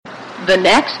The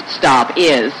next stop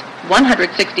is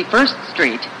 161st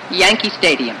Street, Yankee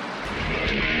Stadium.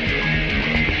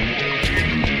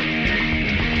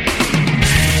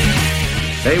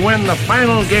 They win the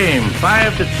final game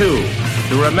 5-2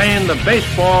 to remain the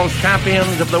baseball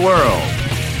champions of the world.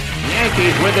 The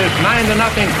Yankees, with this 9-0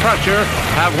 crusher,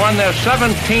 have won their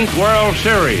 17th World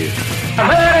Series. And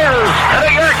there it is. The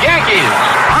New York Yankees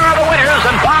are the winners,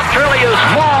 and Bob Turley is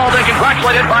mauled and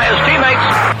congratulated by his teammates.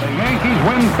 The Yankees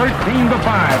win 13-5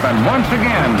 and once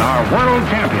again are world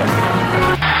champions.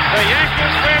 The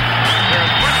Yankees win their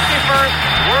 21st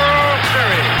World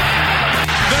Series.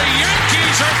 The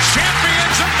Yankees are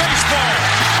champions of baseball.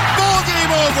 Ball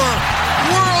game over.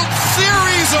 World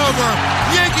Series over.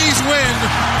 Yankees win.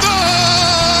 The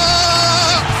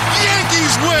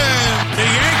Yankees win. The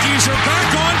Yankees are back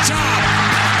on top.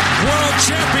 World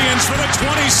champions for the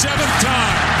 27th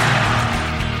time.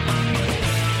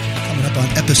 Coming up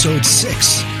on episode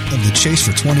 6 of the Chase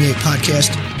for 28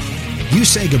 podcast, you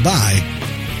say goodbye.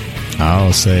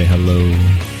 I'll say hello.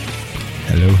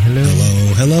 Hello, hello.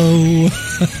 Hello,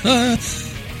 hello.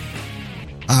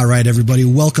 All right, everybody.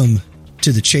 Welcome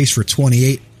to the Chase for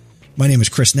 28. My name is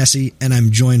Chris Nessie, and I'm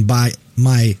joined by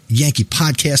my Yankee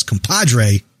podcast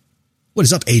compadre. What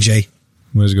is up, AJ?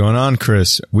 What is going on,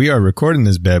 Chris? We are recording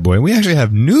this bad boy. We actually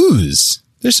have news.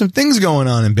 There's some things going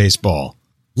on in baseball.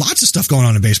 Lots of stuff going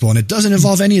on in baseball, and it doesn't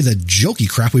involve any of the jokey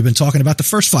crap we've been talking about the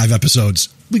first 5 episodes.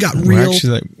 We got real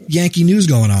Yankee news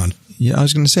going on. Yeah, I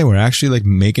was going to say, we're actually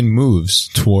making moves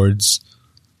towards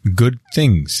good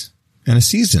things and a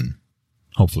season,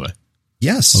 hopefully.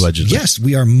 Yes. Allegedly. Yes,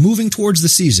 we are moving towards the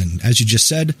season. As you just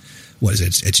said, what is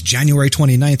it? It's January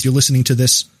 29th. You're listening to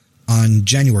this on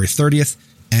January 30th,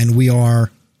 and we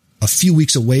are a few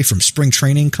weeks away from spring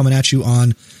training coming at you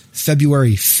on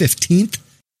February 15th.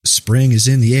 Spring is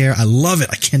in the air. I love it.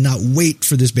 I cannot wait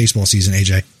for this baseball season,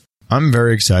 AJ. I'm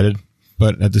very excited,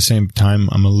 but at the same time,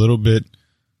 I'm a little bit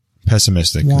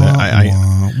pessimistic.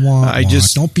 I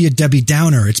just don't be a Debbie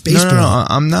Downer. It's baseball. No,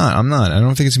 I'm not. I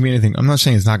don't think it's gonna be anything. I'm not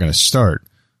saying it's not going to start.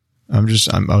 I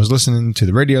was listening to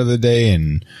the radio the other day,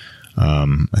 and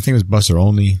I think it was Busser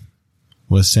Only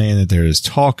was saying that there is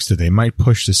talks that they might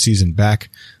push the season back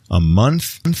a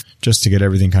month just to get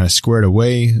everything kind of squared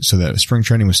away, so that spring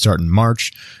training would start in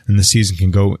March and the season can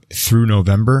go through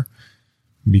November,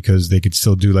 because they could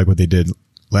still do like what they did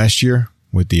last year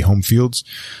with the home fields.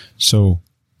 So,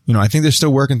 I think they're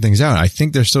still working things out. I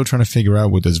think they're still trying to figure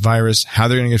out with this virus, how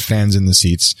they're going to get fans in the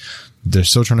seats. They're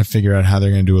still trying to figure out how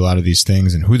they're going to do a lot of these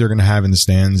things and who they're going to have in the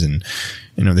stands. And,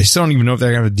 they still don't even know if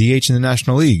they're going to have a DH in the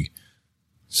National League.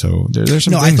 So there's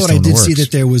some things I thought still I in the did works. see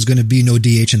that there was going to be no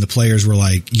DH and the players were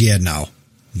like, yeah, no.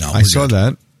 I saw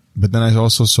that, but then I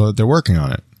also saw that they're working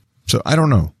on it. So I don't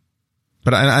know,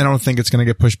 but I don't think it's going to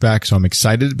get pushed back. So I'm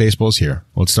excited. Baseball's here.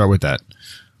 Let's start with that.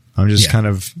 I'm just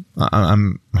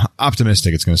I'm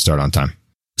optimistic it's going to start on time.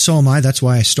 So am I. That's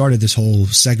why I started this whole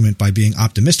segment by being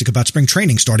optimistic about spring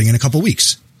training starting in a couple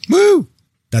weeks. Woo!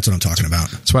 That's what I'm talking about.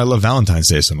 That's why I love Valentine's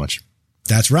Day so much.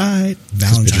 That's right.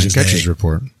 Valentine's Pitchers and Day. Catchers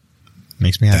report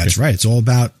makes me happy. That's right. It's all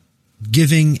about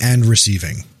giving and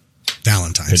receiving.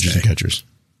 Valentine's Pitchers Day. and catchers.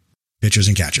 Pitchers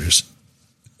and catchers.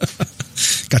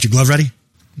 Got your glove ready?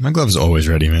 My glove is always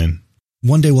ready, man.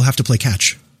 One day we'll have to play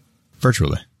catch.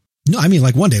 Virtually. No, I mean,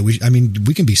 like one day we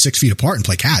can be 6 feet apart and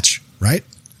play catch, right?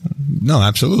 No,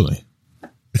 absolutely.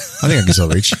 I think I can still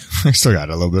reach. I still got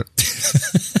it a little bit.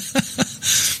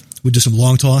 We'll do some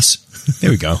long toss.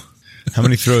 There we go. How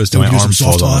many throws do We'll my do arms some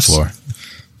fall soft on the toss. floor?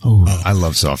 Oh, I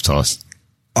love soft toss.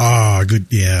 Oh, good.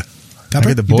 Yeah. Pepper?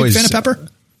 I get the You boys. big fan of pepper?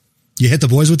 You hit the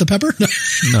boys with the pepper?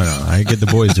 No. I get the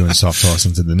boys doing soft toss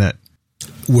into the net.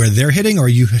 Where they're hitting, or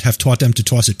you have taught them to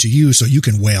toss it to you so you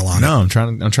can wail on it? No, I'm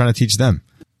trying to teach them.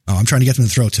 Oh, I'm trying to get them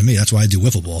to throw it to me. That's why I do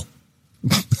wiffle ball.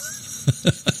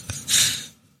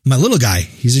 My little guy,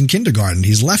 he's in kindergarten.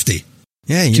 He's lefty.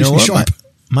 Yeah, you Keeps know me what? sharp.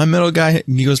 My middle guy,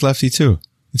 he goes lefty too.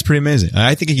 It's pretty amazing.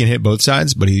 I think he can hit both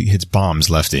sides, but he hits bombs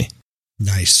lefty.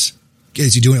 Nice.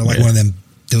 Is he doing it like one of them,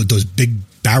 those big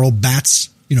barrel bats?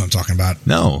 You know what I'm talking about.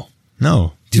 No.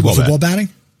 T-ball T-ball football batting?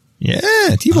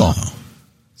 Yeah, T-ball. Oh.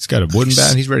 He's got a wooden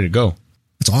bat. He's ready to go.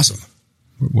 That's awesome.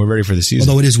 We're ready for the season.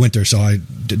 Although it is winter, so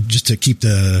just to keep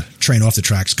the train off the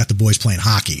tracks, got the boys playing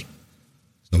hockey.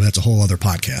 So that's a whole other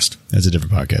podcast. That's a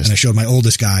different podcast. And I showed my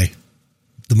oldest guy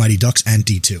the Mighty Ducks and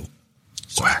D2.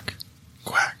 Quack,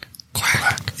 quack,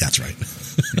 quack. That's right.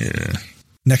 Yeah.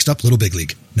 Next up, Little Big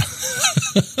League.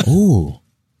 Ooh,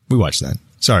 we watched that.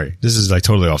 Sorry, this is like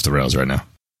totally off the rails right now.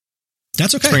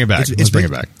 That's okay. Let's bring it back. Let's bring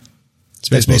it back. It's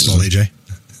baseball, AJ.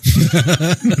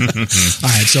 All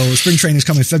right, so spring training is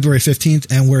coming February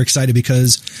 15th, and we're excited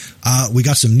because we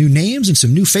got some new names and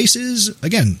some new faces.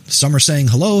 Again, some are saying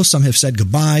hello, some have said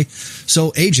goodbye.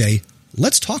 So, AJ,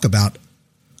 let's talk about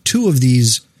two of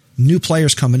these new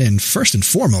players coming in. First and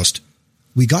foremost,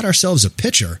 we got ourselves a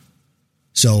pitcher.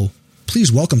 So,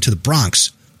 please welcome to the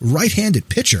Bronx, right-handed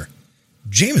pitcher,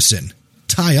 Jameson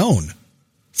Taillon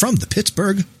from the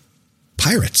Pittsburgh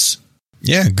Pirates.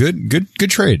 Yeah, good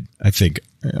trade, I think.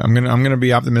 I'm gonna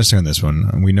be optimistic on this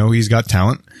one. We know he's got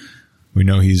talent. We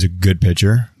know he's a good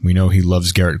pitcher. We know he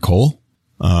loves Garrett Cole.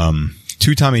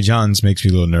 2 Tommy Johns makes me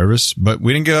a little nervous, but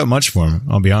we didn't give up much for him.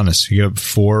 I'll be honest. He gave up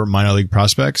 4 minor league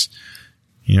prospects.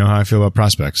 You know how I feel about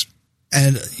prospects.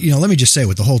 And, let me just say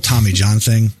with the whole Tommy John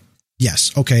thing,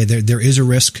 yes, okay, there is a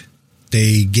risk.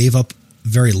 They gave up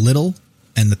very little,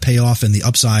 and the payoff and the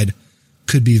upside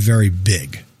could be very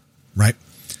big, right?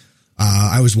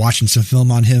 I was watching some film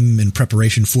on him in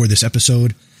preparation for this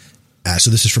episode.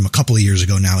 So this is from a couple of years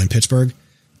ago now in Pittsburgh,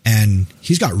 and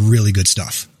he's got really good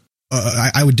stuff.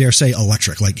 I would dare say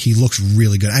electric. Like, he looks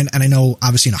really good. And I know,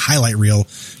 obviously, in a highlight reel,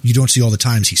 you don't see all the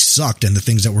times he sucked and the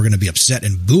things that we're going to be upset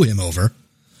and boo him over.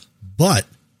 But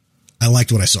I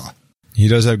liked what I saw. He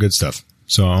does have good stuff.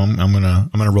 So I'm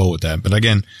gonna roll with that. But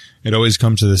again, it always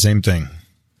comes to the same thing.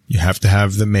 You have to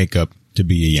have the makeup to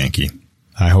be a Yankee.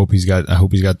 I hope he's got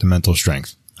the mental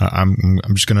strength. I'm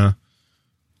gonna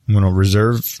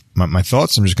reserve my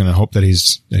thoughts. I'm just gonna hope that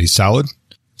he's solid.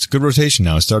 It's a good rotation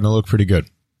now. It's starting to look pretty good.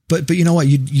 But you know what?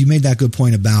 You made that good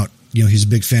point about, he's a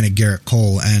big fan of Garrett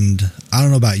Cole, and I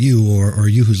don't know about you or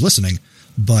you who's listening,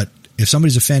 but if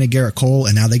somebody's a fan of Garrett Cole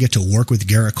and now they get to work with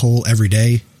Garrett Cole every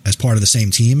day as part of the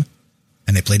same team,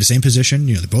 and they play the same position,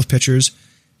 they're both pitchers,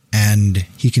 and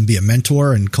he can be a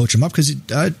mentor and coach him up, because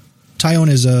Taillon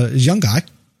is a young guy,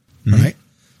 right?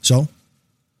 So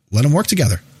let them work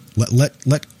together.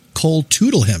 Let Cole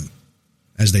tutel him,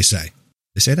 as they say.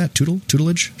 They say that?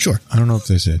 Tutelage? Sure. I don't know if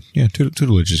they said. Yeah,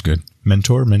 tutelage is good.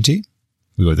 Mentor, mentee?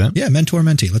 We go with that? Yeah, mentor,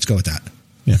 mentee. Let's go with that.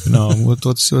 Yeah, no,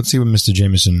 let's see what Mr.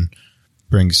 Jameson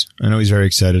brings. I know he's very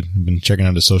excited. I've been checking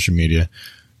out his social media,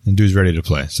 and dude's ready to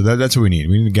play. So that's what we need.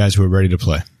 We need guys who are ready to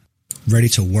play. Ready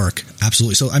to work.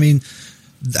 Absolutely. So, I mean,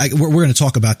 we're going to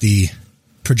talk about the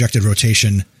projected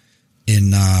rotation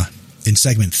in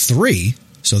segment 3.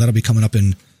 So that'll be coming up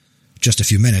in just a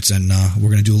few minutes, and we're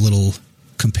going to do a little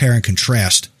compare and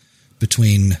contrast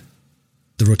between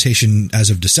the rotation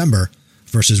as of December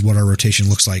versus what our rotation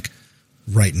looks like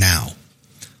right now.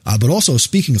 But also,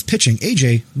 speaking of pitching,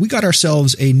 AJ, we got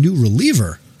ourselves a new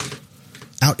reliever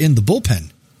out in the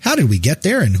bullpen. How did we get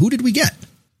there, and who did we get?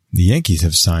 The Yankees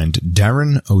have signed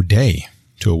Darren O'Day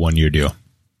to a 1-year deal.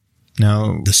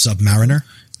 Now, the Submariner?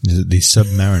 The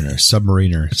Submariner.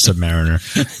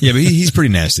 Yeah, but he's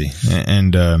pretty nasty.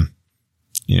 And, I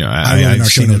wrote in our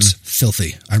show notes,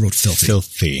 filthy. I wrote filthy.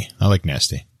 Filthy. I like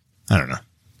nasty. I don't know.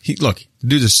 The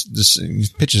dude he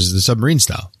pitches the submarine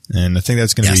style. And I think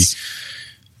that's going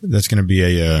to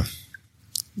be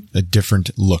a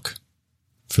different look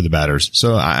for the batters.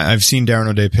 So I've seen Darren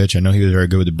O'Day pitch. I know he was very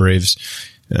good with the Braves.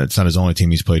 It's not his only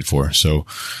team he's played for. So,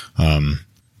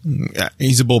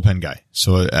 he's a bullpen guy.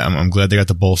 So I'm glad they got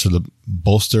to bolster the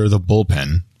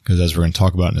bullpen, because as we're going to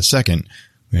talk about in a second,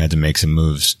 we had to make some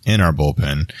moves in our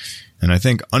bullpen. And I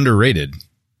think underrated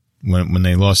when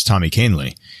they lost Tommy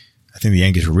Kahnle, I think the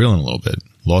Yankees were reeling a little bit.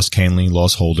 Lost Kahnle,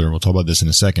 lost Holder. We'll talk about this in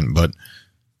a second. But,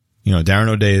 Darren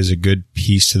O'Day is a good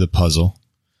piece to the puzzle.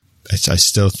 I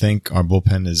still think our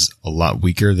bullpen is a lot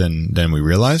weaker than we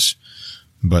realize,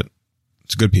 but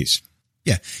it's a good piece.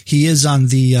 Yeah, he is on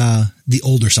the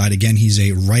older side. Again, he's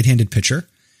a right-handed pitcher.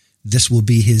 This will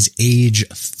be his age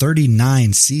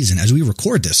 39 season. As we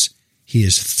record this, he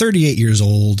is 38 years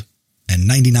old and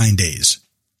 99 days.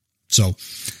 So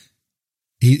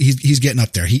he's getting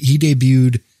up there. He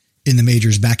debuted in the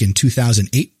majors back in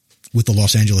 2008 with the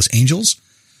Los Angeles Angels.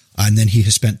 And then he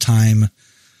has spent time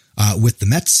with the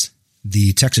Mets,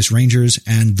 the Texas Rangers,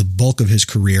 and the bulk of his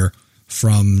career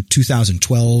from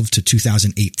 2012 to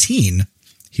 2018.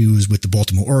 He was with the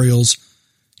Baltimore Orioles.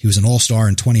 He was an All-Star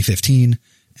in 2015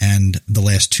 and the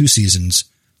last 2 seasons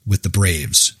with the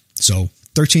Braves. So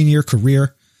 13-year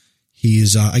career.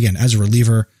 He's, again, as a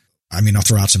reliever, I'll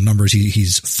throw out some numbers.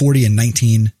 He's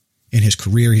 40-19 in his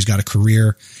career. He's got a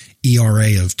career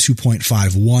ERA of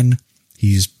 2.51.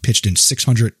 He's pitched in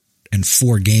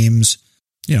 604 games.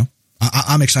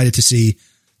 I'm excited to see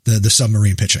the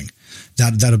submarine pitching.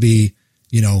 That'll be,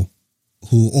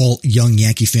 who all young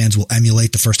Yankee fans will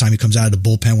emulate the first time he comes out of the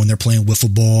bullpen when they're playing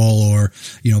wiffle ball or,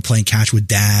 playing catch with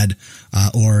dad,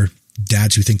 or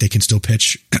dads who think they can still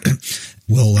pitch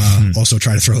will also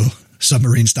try to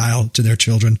submarine style to their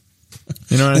children.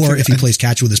 You know, or if he plays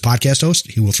catch with his podcast host,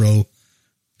 he will throw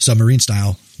submarine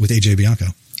style with AJ Bianco.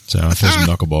 So I'll throw some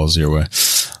knuckleballs your way.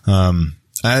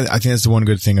 I think that's the one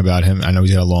good thing about him. I know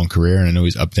he's had a long career, and I know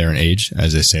he's up there in age.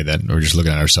 As they say that, we're just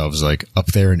looking at ourselves like up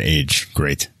there in age.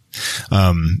 Great.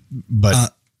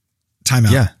 But time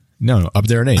out. Yeah. No, up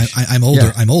there in age. I'm older.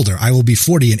 Yeah. I'm older. I will be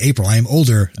 40 in April. I am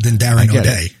older than Darren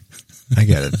O'Day. I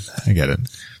get it.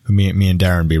 But me and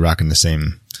Darren be rocking the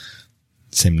same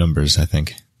numbers, I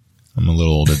think. I'm a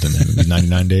little older than him.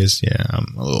 99 days. Yeah,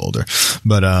 I'm a little older.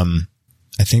 But,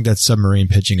 I think that submarine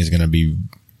pitching is going to be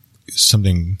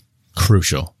something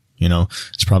crucial. You know,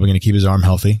 it's probably going to keep his arm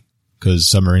healthy because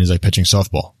submarine is like pitching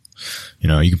softball. You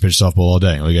know, you can pitch softball all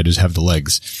day. All you got to do is have the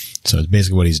legs. So it's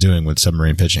basically what he's doing with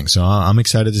submarine pitching. So I'm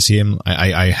excited to see him.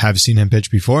 I have seen him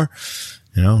pitch before.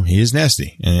 You know, he is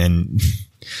nasty. And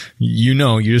you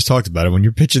know, you just talked about it. When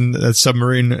you're pitching that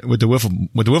submarine with the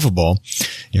wiffle ball,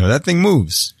 you know, that thing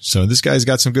moves. So this guy's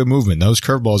got some good movement. Those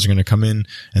curveballs are going to come in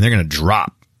and they're going to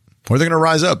drop. Or they're going to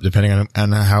rise up depending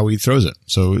on how he throws it.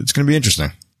 So it's going to be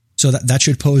interesting. So that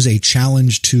should pose a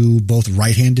challenge to both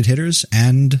right-handed hitters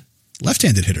and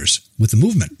left-handed hitters with the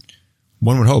movement.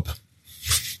 One would hope.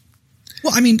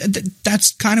 Well, I mean,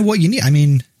 that's kind of what you need. I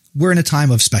mean, we're in a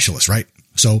time of specialists, right?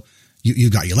 So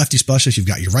you've got your lefty specialist, you've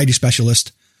got your righty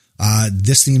specialist.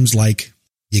 This seems like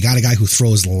you got a guy who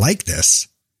throws like this.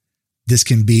 This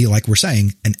can be, like we're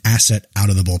saying, an asset out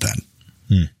of the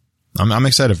bullpen. I'm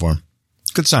excited for him.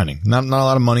 Good signing. Not a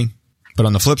lot of money, but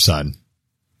on the flip side,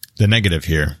 the negative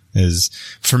here is,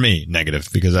 for me, negative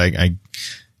because I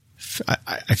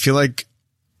feel like,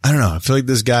 I don't know. I feel like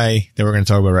this guy that we're going to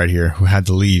talk about right here who had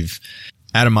to leave,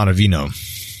 Adam Ottavino,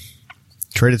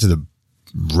 traded to the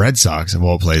Red Sox of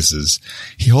all places.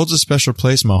 He holds a special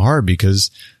place in my heart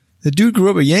because the dude grew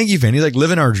up a Yankee fan. He's like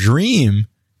living our dream.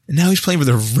 And now he's playing for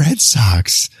the Red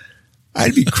Sox.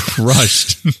 I'd be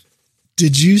crushed.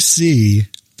 Did you see,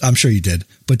 I'm sure you did,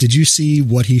 but did you see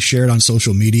what he shared on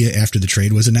social media after the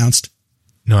trade was announced?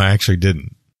 No, I actually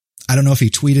didn't. I don't know if he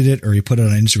tweeted it or he put it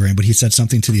on Instagram, but he said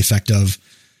something to the effect of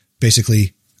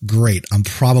basically, great, I'm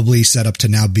probably set up to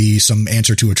now be some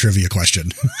answer to a trivia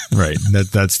question. Right.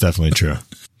 That's definitely true.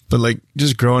 But like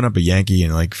just growing up a Yankee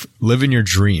and like living your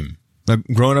dream, like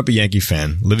growing up a Yankee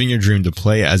fan, living your dream to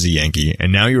play as a Yankee,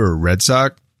 and now you're a Red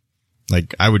Sox,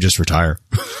 like I would just retire.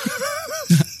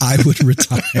 I would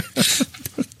retire.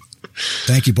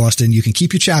 Thank you, Boston. You can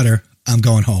keep your chatter. I'm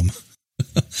going home.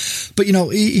 But you know,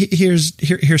 here's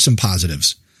some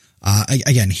positives.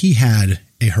 Again, he had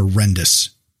a horrendous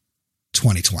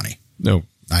 2020. No,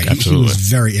 absolutely. He was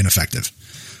very ineffective.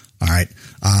 All right.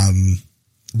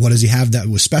 What does he have that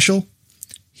was special?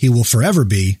 He will forever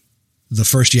be the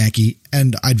first Yankee,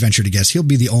 and I'd venture to guess he'll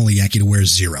be the only Yankee to wear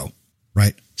 0.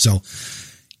 Right. So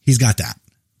he's got that.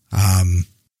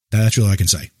 That's really all I can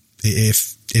say.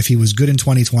 If he was good in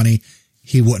 2020,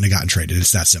 he wouldn't have gotten traded.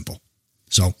 It's that simple.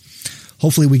 So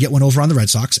hopefully we get one over on the Red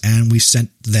Sox and we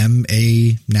sent them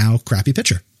a now crappy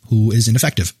pitcher who is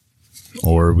ineffective.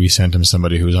 Or we sent him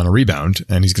somebody who's on a rebound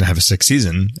and he's going to have a 6th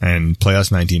season and play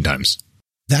us 19 times.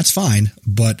 That's fine,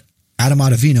 but Adam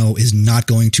Ottavino is not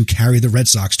going to carry the Red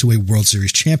Sox to a World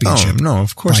Series championship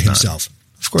of course by himself.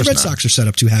 Of course the Red Sox are set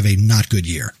up to have a not good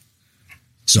year.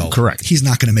 So correct. He's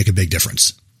not going to make a big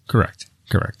difference. Correct.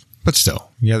 But still,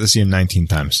 you have to see him 19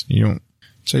 times. You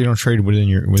don't trade within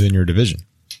your division.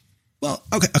 Well,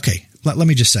 okay. Let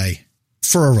me just say,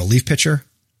 for a relief pitcher,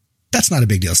 that's not a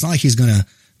big deal. It's not like he's going to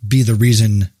be the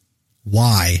reason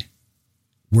why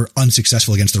we're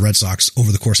unsuccessful against the Red Sox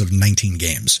over the course of 19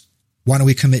 games. Why don't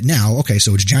we commit now? Okay,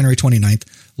 so it's January 29th.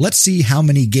 Let's see how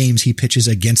many games he pitches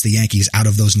against the Yankees out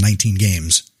of those 19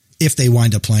 games. If they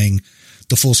wind up playing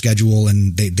the full schedule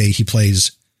and he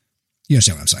plays, you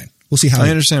understand what I'm saying? We'll see how I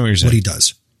understand what you're saying. What he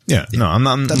does. Yeah. No, I'm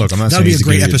not. Look, I'm not saying that'll be a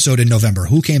great episode in November.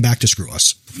 Who came back to screw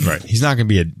us? Right. He's not going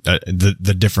to be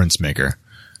the difference maker.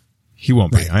 He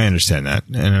won't be. Right. I understand that.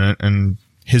 And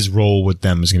his role with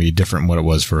them is going to be different than what it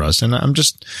was for us. And I'm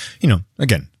just,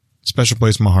 again, special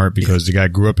place in my heart because the guy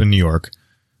grew up in New York,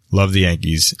 loved the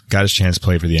Yankees, got his chance to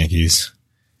play for the Yankees,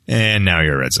 and now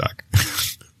you're a Red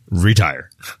Sox. Retire.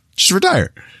 Just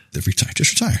retire.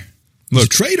 Just retire. Look, he's a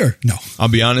traitor. No. I'll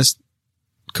be honest.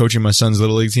 Coaching my son's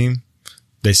little league team,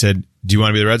 they said, "Do you want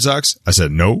to be the Red Sox?" I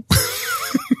said, "No."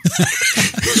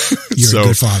 You're a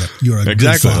good father. You're a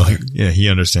good father. Yeah, he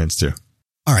understands too.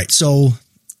 All right. So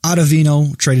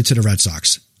Ottavino traded to the Red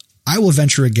Sox. I will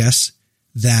venture a guess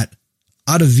that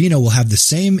Ottavino will have the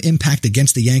same impact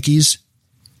against the Yankees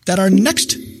that our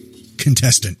next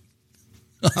contestant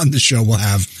on the show will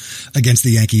have against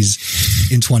the Yankees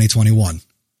in 2021.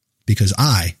 Because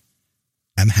I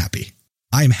I'm happy.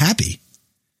 I'm happy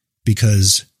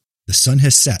because the sun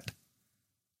has set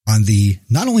on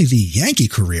not only the Yankee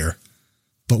career,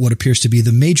 but what appears to be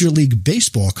the Major League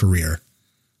Baseball career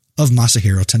of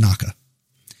Masahiro Tanaka.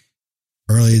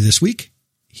 Earlier this week,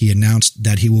 he announced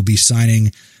that he will be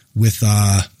signing with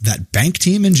that bank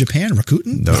team in Japan,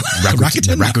 Rakuten?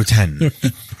 Rakuten.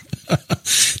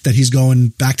 That he's going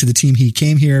back to the team he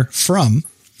came here from.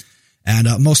 And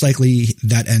most likely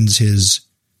that ends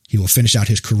he will finish out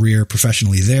his career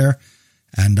professionally there.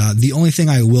 And the only thing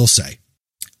I will say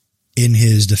in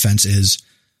his defense is,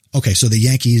 okay, so the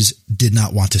Yankees did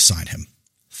not want to sign him.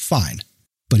 Fine.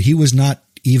 But he was not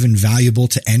even valuable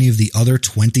to any of the other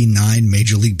 29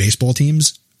 Major League Baseball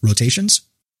teams' rotations.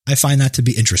 I find that to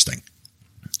be interesting.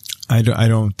 I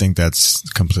don't think that's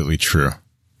completely true.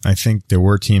 I think there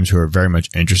were teams who are very much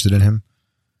interested in him.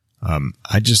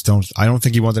 I don't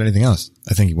think he wanted anything else.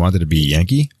 I think he wanted to be a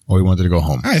Yankee or he wanted to go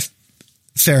home. All right.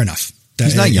 Fair enough.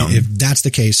 He's not young. If that's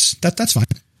the case, that's fine.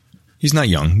 He's not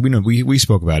young. We know we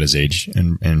spoke about his age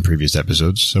in previous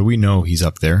episodes, so we know he's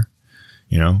up there.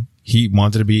 You know, he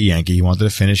wanted to be a Yankee. He wanted to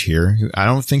finish here. I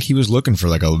don't think he was looking for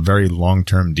like a very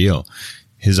long-term deal.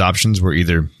 His options were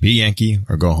either be Yankee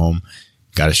or go home.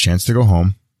 Got his chance to go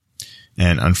home.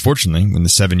 And unfortunately, in the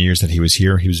 7 years that he was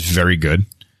here, he was very good.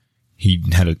 He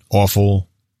had an awful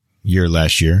year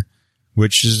last year,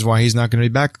 which is why he's not going to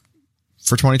be back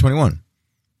for 2021.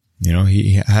 You know,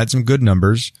 he had some good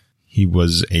numbers. He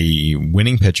was a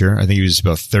winning pitcher. I think he was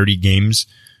about 30 games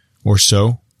or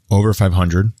so over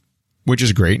 500, which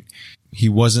is great. He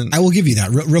wasn't. I will give you that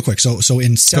real quick. So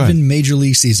in 7 major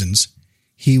league seasons,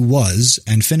 he was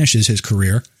and finishes his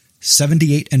career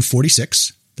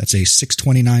 78-46. That's a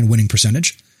 .629 winning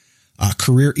percentage.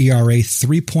 Career ERA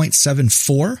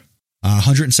 3.74.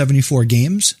 174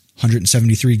 games,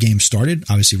 173 games started,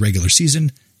 obviously regular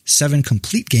season, 7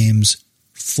 complete games,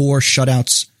 4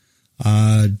 shutouts,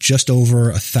 just over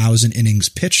 1,000 innings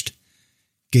pitched,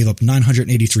 gave up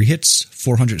 983 hits,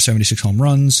 476 home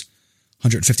runs,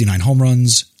 159 home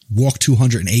runs, walked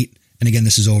 208. And again,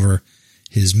 this is over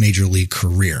his major league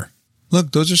career.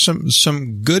 Look, those are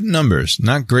some good numbers,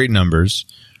 not great numbers,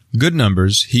 good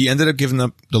numbers. He ended up giving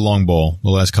up the long ball the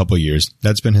last couple of years.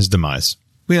 That's been his demise.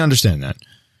 We understand that,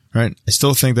 right? I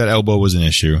still think that elbow was an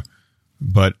issue,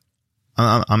 but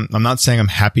I'm not saying I'm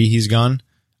happy he's gone.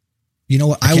 You know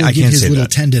what? I will give his little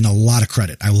tendon a lot of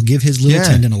credit. I will give his little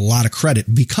tendon a lot of credit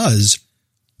because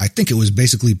I think it was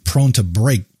basically prone to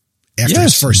break after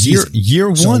his first season.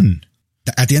 Year one.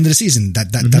 At the end of the season,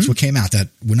 that's what came out, that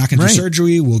we're not going to do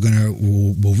surgery.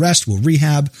 We'll rest, we'll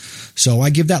rehab. So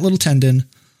I give that little tendon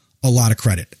a lot of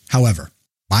credit. However,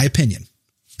 my opinion,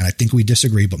 and I think we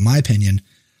disagree, but my opinion,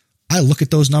 I look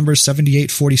at those numbers,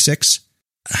 78-46,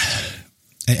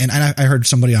 and I heard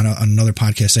somebody on another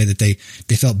podcast say that they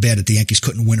felt bad that the Yankees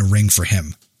couldn't win a ring for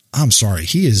him. I'm sorry.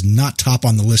 He is not top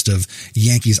on the list of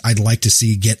Yankees I'd like to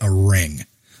see get a ring.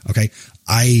 Okay.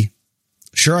 I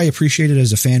appreciate it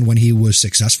as a fan when he was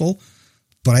successful,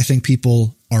 but I think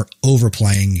people are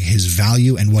overplaying his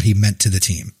value and what he meant to the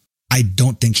team. I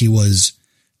don't think he was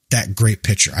that great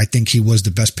pitcher. I think he was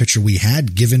the best pitcher we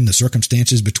had given the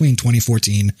circumstances between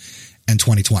 2014 and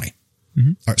 2020.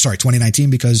 Or, sorry, 2019,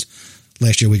 because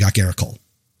last year we got Garrett Cole.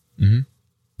 All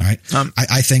right.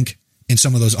 I think in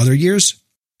some of those other years,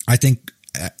 I think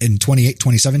in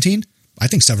 2017, I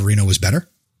think Severino was better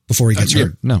before he gets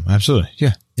hurt. No, absolutely.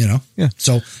 Yeah. You know? Yeah.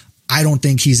 So I don't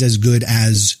think he's as good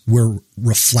as we're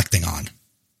reflecting on.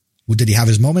 Did he have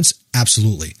his moments?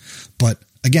 Absolutely. But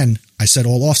again, I said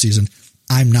all offseason,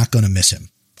 I'm not going to miss him.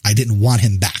 I didn't want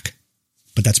him back,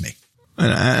 but that's me.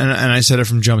 And I said it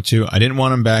from jump too. I didn't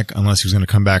want him back unless he was going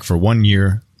to come back for 1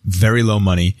 year, very low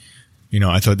money. You know,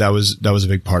 I thought that was a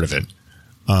big part of it.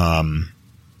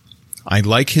 I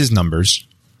like his numbers.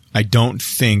 I don't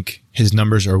think his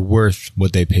numbers are worth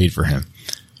what they paid for him.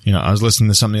 You know, I was listening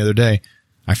to something the other day.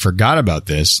 I forgot about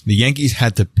this. The Yankees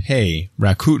had to pay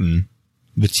Rakuten,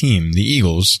 the team, the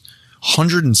Eagles,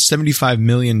 $175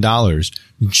 million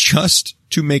just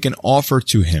to make an offer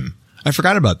to him. I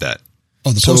forgot about that.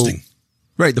 Oh, the posting.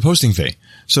 Right, the posting fee.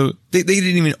 So they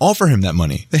didn't even offer him that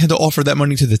money. They had to offer that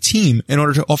money to the team in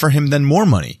order to offer him then more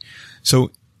money.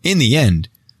 So in the end,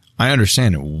 I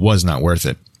understand it was not worth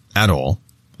it at all.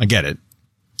 I get it.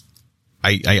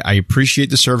 I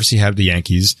appreciate the service he had with the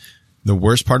Yankees. The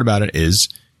worst part about it is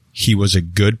he was a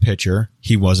good pitcher.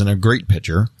 He wasn't a great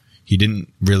pitcher. He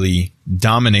didn't really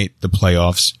dominate the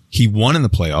playoffs. He won in the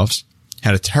playoffs,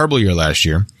 had a terrible year last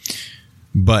year,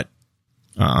 but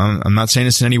I'm not saying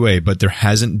this in any way, but there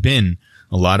hasn't been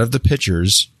a lot of the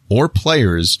pitchers or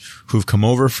players who've come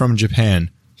over from Japan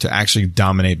to actually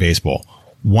dominate baseball.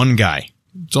 One guy,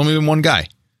 It's only been one guy.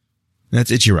 And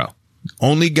that's Ichiro.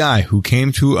 Only guy who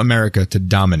came to America to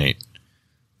dominate.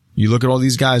 You look at all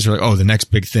these guys who are like, oh, the next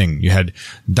big thing. You had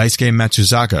Daisuke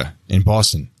Matsuzaka in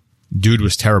Boston. Dude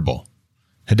was terrible.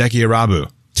 Hideki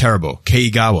Irabu, terrible.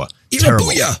 Keigawa, terrible.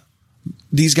 Irabuya.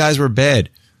 These guys were bad.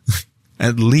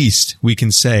 At least we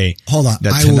can say hold on.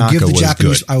 that I Tanaka will give the was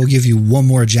Japanese. good. I will give you one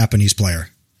more Japanese player,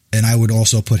 and I would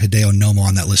also put Hideo Nomo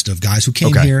on that list of guys who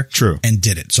came here and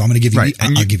did it. So I'm going to give you. Right.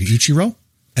 I'll give you Ichiro,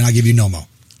 and I'll give you Nomo.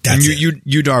 That's and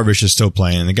you Darvish is still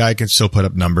playing, and the guy can still put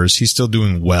up numbers. He's still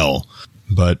doing well,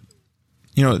 but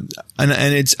you know, and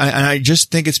I just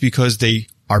think it's because they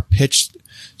are pitched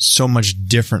so much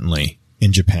differently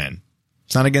in Japan.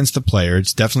 It's not against the player.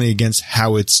 It's definitely against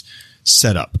how it's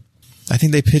set up. I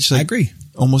think they pitch like I agree.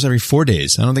 Almost every 4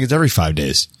 days. I don't think it's every 5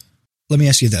 days. Let me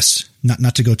ask you this,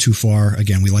 not to go too far.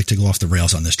 Again, we like to go off the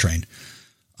rails on this train.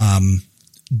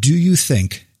 Do you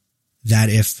think that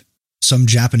if some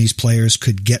Japanese players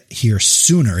could get here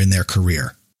sooner in their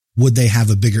career, would they have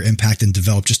a bigger impact and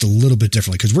develop just a little bit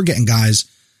differently? Because we're getting guys.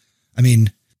 I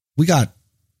mean, we got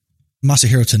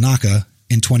Masahiro Tanaka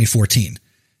in 2014.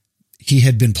 He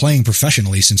had been playing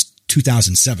professionally since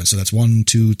 2007. So that's 1,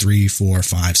 2, 3, 4,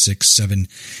 5, 6, 7,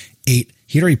 8.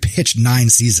 He had already pitched 9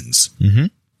 seasons. Mm-hmm.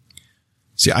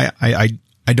 See, I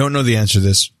don't know the answer to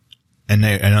this. And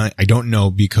I don't know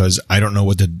because I don't know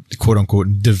what the quote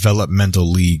unquote developmental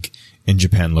league in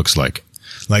Japan looks like.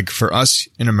 Like for us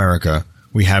in America,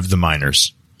 we have the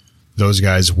minors. Those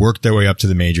guys work their way up to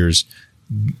the majors.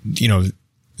 You know,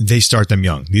 they start them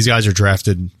young. These guys are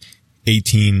drafted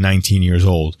 18, 19 years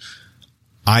old.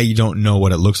 I don't know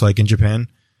what it looks like in Japan.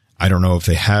 I don't know if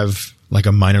they have like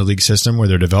a minor league system where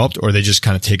they're developed or they just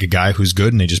kind of take a guy who's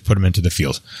good and they just put him into the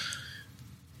field,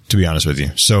 to be honest with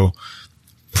you. So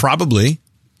probably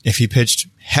if he pitched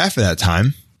half of that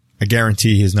time, I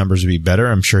guarantee his numbers would be better.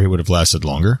 I'm sure he would have lasted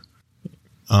longer.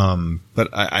 But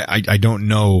I don't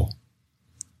know.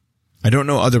 I don't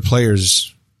know other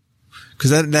players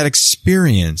because that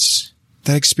experience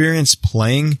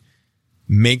playing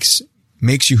makes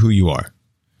you who you are.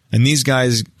 And these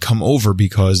guys come over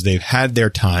because they've had their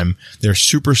time. They're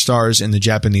superstars in the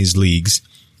Japanese leagues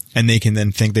and they can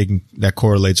then think that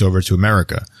correlates over to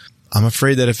America. I'm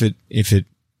afraid that if it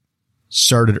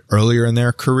started earlier in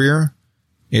their career,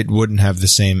 it wouldn't have the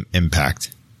same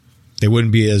impact. They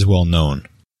wouldn't be as well known.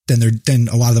 Then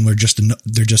a lot of them are just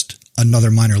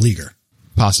another minor leaguer.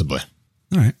 Possibly.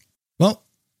 All right. Well,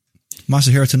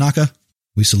 Masahiro Tanaka,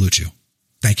 we salute you.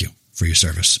 Thank you for your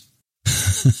service.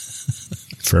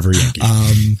 Forever Yankee.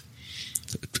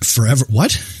 Forever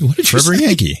what? What did you Forever say?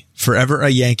 Yankee. Forever a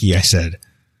Yankee, I said.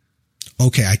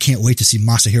 Okay, I can't wait to see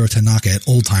Masahiro Tanaka at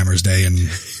Old Timers Day, and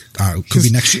could be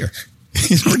next year.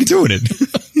 He's already doing it.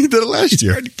 He did it last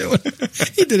year.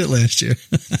 He did it last year.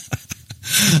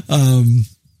 All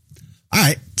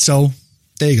right, so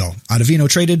there you go. Ottavino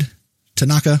traded.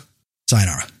 Tanaka,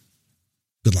 sayonara.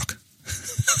 Good luck.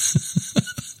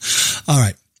 All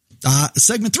right,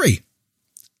 segment 3.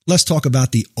 Let's talk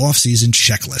about the off-season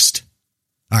checklist.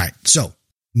 All right, so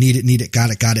need it,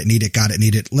 got it,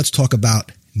 need it. Let's talk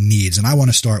about needs, and I want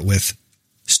to start with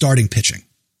starting pitching.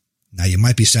 Now, you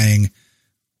might be saying,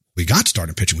 we got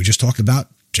starting pitching. We just talked about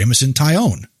Jameson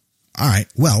Taillon. All right,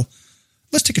 well,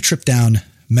 let's take a trip down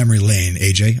memory lane,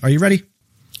 AJ. Are you ready?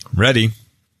 Ready.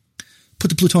 Put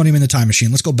the plutonium in the time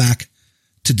machine. Let's go back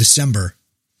to December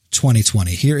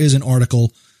 2020. Here is an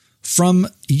article from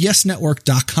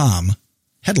YesNetwork.com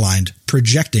headlined,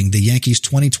 Projecting the Yankees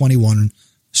 2021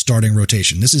 Starting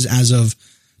Rotation. This is as of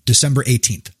December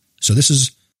 18th. So this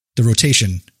is the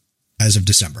rotation as of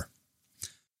December.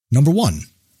 Number 1,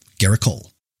 Garrett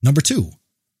Cole. Number 2,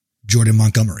 Jordan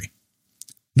Montgomery.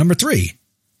 Number 3,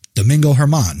 Domingo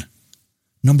Germán.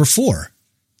 Number 4,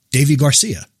 Davy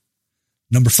Garcia.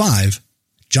 Number 5,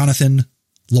 Jonathan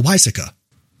Loaisiga.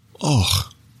 Oh,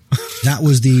 that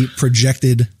was the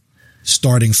projected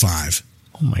starting 5.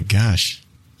 Oh my gosh.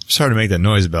 Sorry to make that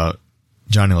noise about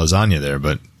Johnny Lasagna there,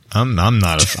 but I'm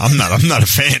not a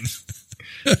fan.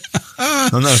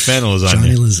 I'm not a fan of lasagna.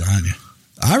 Johnny Lasagna.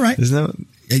 All right. Isn't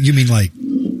that? You mean like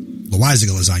Loaisiga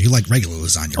lasagna? You like regular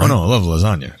lasagna, right? Oh no, I love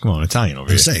lasagna. Come on, Italian over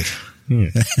here. Safe. Yeah.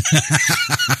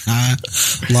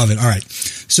 Love it. All right.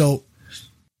 So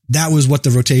that was what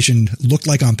the rotation looked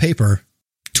like on paper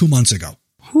 2 months ago.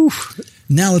 Whew.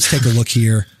 Now let's take a look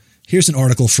here. Here's an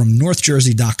article from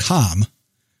NorthJersey.com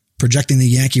projecting the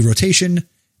Yankee rotation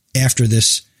after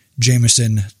this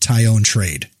Jameson Taillon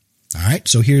trade. All right.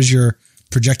 So here's your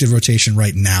projected rotation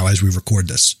right now as we record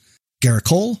this. Garrett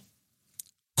Cole,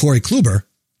 Corey Kluber,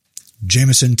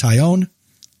 Jameson Taillon,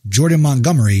 Jordan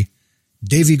Montgomery,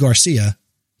 Davy Garcia,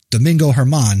 Domingo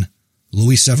Germán,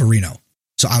 Luis Severino.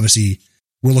 So obviously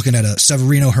we're looking at a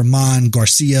Severino, Herman,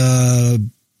 Garcia,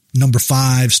 number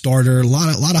 5 starter. A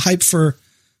lot of hype for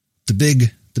the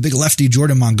big lefty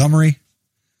Jordan Montgomery,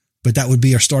 but that would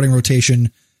be our starting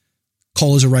rotation.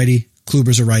 Cole is a righty,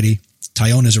 Kluber's a righty,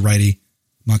 Taillon is a righty,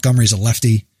 Montgomery's a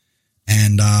lefty,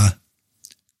 and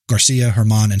Garcia,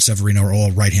 Herman, and Severino are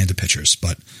all right-handed pitchers.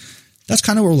 But that's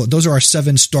kind of where those are our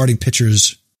 7 starting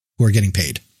pitchers who are getting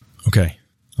paid. Okay,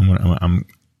 I'm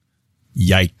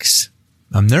yikes.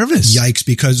 I'm nervous. Yikes,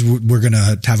 because we're going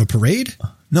to have a parade?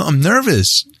 No, I'm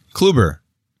nervous. Kluber,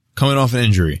 coming off an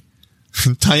injury.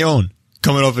 Taillon,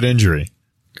 coming off an injury.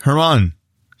 Herman,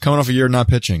 coming off a year not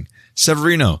pitching.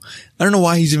 Severino, I don't know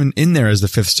why he's even in there as the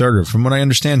 5th starter. From what I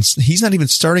understand, he's not even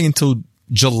starting until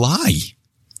July.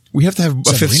 We have to have a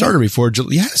Severino? 5th starter before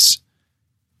July.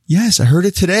 Yes, I heard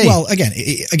it today. Well, again,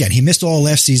 he missed all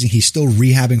last season. He's still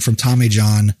rehabbing from Tommy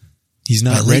John. He's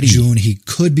not late ready. June, he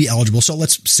could be eligible. So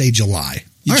let's say July.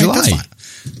 All July. right, that's fine.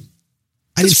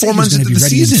 I didn't say 4 he was months going to into be the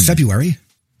ready season. in February.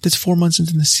 That's 4 months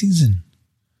into the season.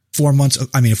 4 months.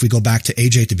 I mean, if we go back to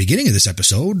AJ at the beginning of this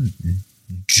episode,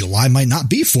 July might not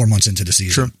be 4 months into the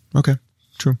season. True. Okay.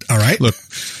 True. All right. Look,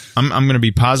 I'm going to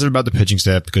be positive about the pitching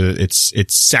staff because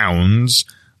it sounds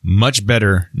much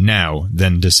better now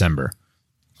than December.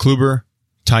 Kluber,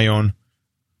 Taillon,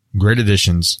 great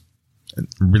additions.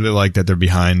 Really like that they're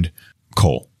behind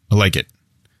Cole. I like it.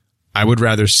 I would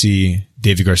rather see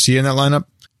Davy Garcia in that lineup.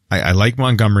 I like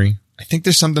Montgomery. I think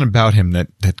there's something about him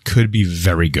that could be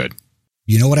very good.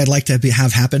 You know what I'd like to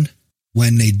have happen?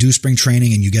 When they do spring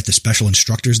training and you get the special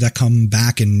instructors that come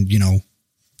back and,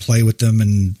 play with them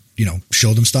and,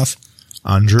 show them stuff.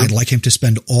 Andrew. I'd like him to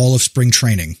spend all of spring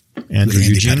training Andrew with Andy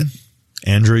Eugene. Pettit.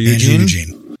 Andrew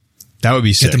Eugene. That would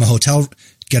be sick. Get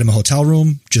them a hotel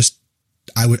room. Just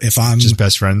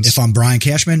best friends. If I'm Brian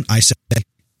Cashman, I say,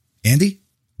 Andy,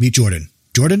 meet Jordan.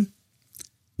 Jordan,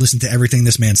 listen to everything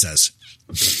this man says.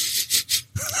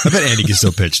 I bet Andy can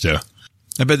still pitch too.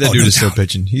 I bet that dude is still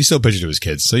pitching. He's still pitching to his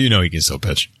kids, so he can still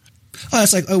pitch.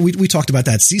 It's like we talked about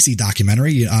that CC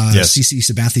documentary. Yes. CC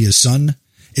Sabathia's son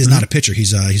is not a pitcher.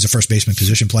 He's a first baseman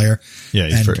position player. Yeah,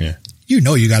 you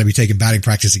got to be taking batting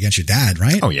practice against your dad,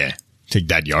 right? Oh yeah, take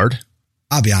that yard.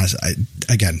 I'll be honest.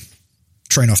 Again,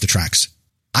 train off the tracks.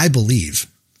 I believe,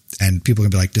 and people are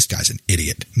gonna be like, "This guy's an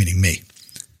idiot," meaning me.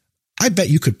 I bet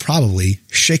you could probably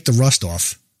shake the rust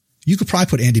off. You could probably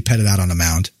put Andy Pettit out on the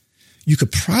mound. You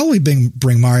could probably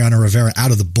bring Mariano Rivera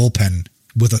out of the bullpen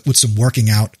with some working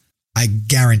out. I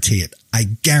guarantee it. I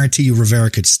guarantee you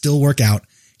Rivera could still work out,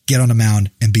 get on the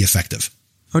mound, and be effective.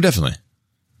 Oh, definitely.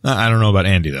 I don't know about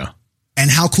Andy, though.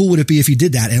 And how cool would it be if he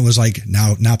did that and it was like,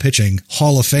 now pitching,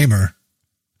 Hall of Famer,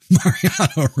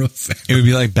 Mariano Rivera. It would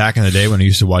be like back in the day when I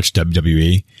used to watch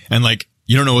WWE, and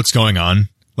you don't know what's going on.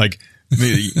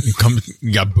 You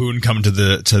got Boone coming to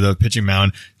the pitching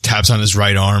mound, taps on his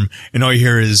right arm, and all you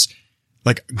hear is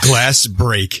glass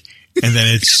break, and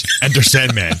then it's Enter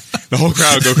Sandman. The whole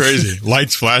crowd go crazy.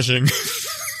 Lights flashing.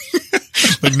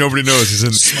 Nobody knows he's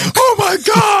in. Smoke. Oh my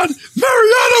God!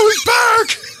 Mariano is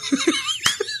back!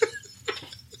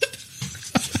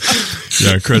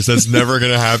 Yeah, Chris, that's never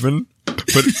going to happen.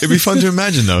 But it'd be fun to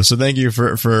imagine, though. So thank you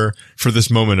for this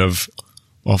moment of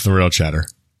off the rail chatter.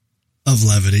 Of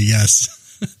levity, yes.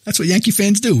 That's what Yankee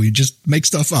fans do. We just make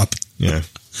stuff up. Yeah.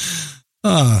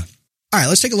 All right,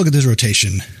 let's take a look at this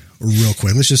rotation real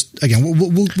quick. Let's just, again,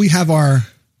 we have our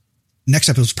next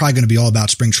episode is probably going to be all about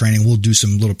spring training. We'll do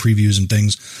some little previews and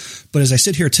things. But as I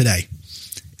sit here today,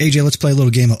 AJ, let's play a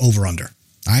little game of over-under.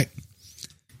 All right?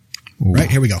 Ooh. Right,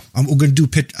 here we go. We're going to do,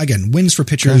 again, wins for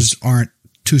pitchers aren't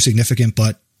too significant,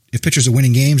 but if pitchers are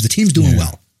winning games, the team's doing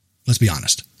well. Let's be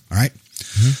honest. All right?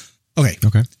 Mm-hmm. Okay.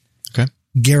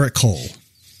 Garrett Cole,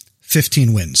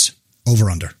 15 wins,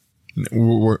 over-under.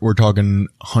 We're talking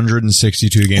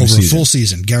 162 games over season. A full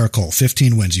season. Garrett Cole,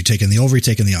 15 wins. You taking the over, you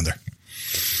taking the under?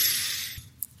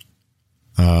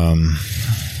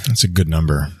 That's a good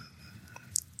number.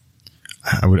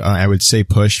 I would say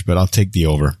push, but I'll take the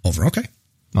over. Over, okay.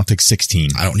 I'll take 16.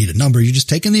 I don't need a number. You're just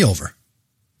taking the over.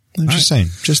 I'm just saying.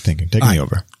 Just thinking. Taking the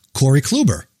over. Corey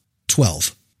Kluber,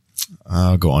 12.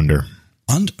 I'll go under.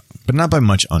 Under? But not by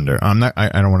much under. I'm not. I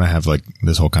don't want to have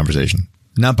this whole conversation.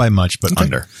 Not by much, but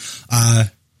under.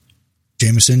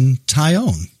 Jameson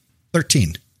Taillon,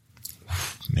 13.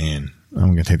 Man,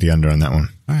 I'm going to take the under on that one.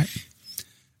 All right.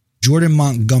 Jordan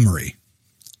Montgomery,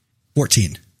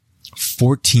 14.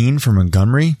 14 for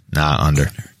Montgomery? Nah, under.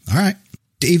 All right.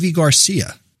 Davy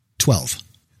Garcia, 12.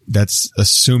 That's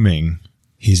assuming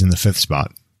he's in the 5th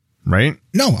spot, right?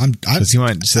 No, That's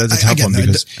a tough one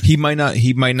because he might not.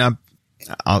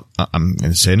 I'm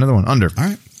going to say another one under. All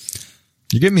right.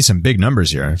 You give me some big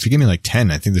numbers here. If you give me like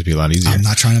 10, I think that'd be a lot easier. I'm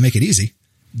not trying to make it easy.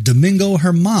 Domingo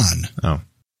Germán. Oh.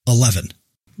 11.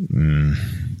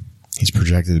 He's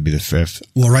projected to be the 5th.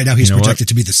 Well, right now he's projected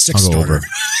to be the 6th I'll go starter.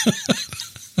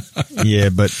 Over. Yeah,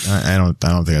 but I don't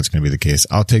think that's going to be the case.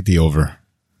 I'll take the over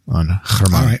on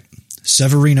Germán. All right.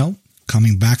 Severino,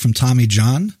 coming back from Tommy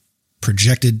John,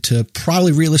 projected to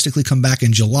probably realistically come back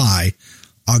in July.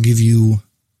 I'll give you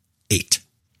 8.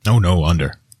 Oh, no,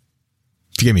 under.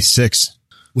 If you give me 6.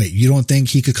 Wait, you don't think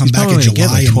he could come back in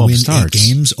July and win 8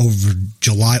 games over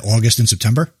July, August, and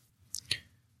September?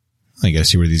 I got to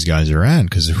see where these guys are at,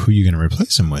 because who are you going to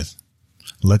replace them with?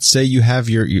 Let's say you have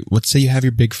your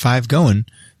big 5 going.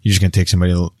 You're just going to take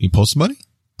somebody. You pull somebody?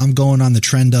 I'm going on the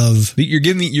trend of. You're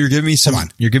giving me some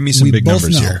big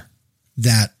numbers here.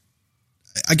 That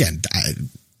again,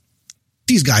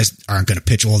 these guys aren't going to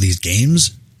pitch all these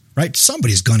games, right?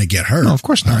 Somebody's going to get hurt. No, of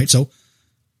course not. All right, so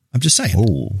I'm just saying.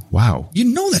 Oh, wow. You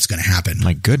know that's going to happen.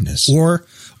 My goodness. Or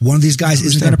one of these guys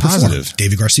isn't going to perform. Positive.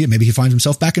 David Garcia, maybe he finds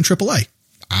himself back in AAA.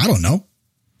 I don't know.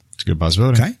 It's a good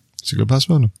possibility. Okay. It's a good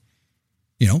possibility.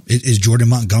 You know, is Jordan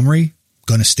Montgomery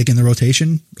going to stick in the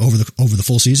rotation over the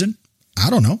full season? I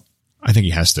don't know. I think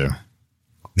he has to.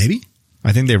 Maybe.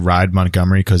 I think they ride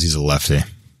Montgomery because he's a lefty.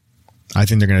 I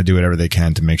think they're going to do whatever they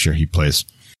can to make sure he plays.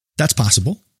 That's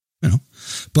possible. You know,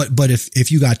 but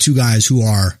if you got 2 guys who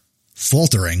are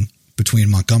faltering between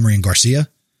Montgomery and Garcia,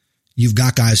 you've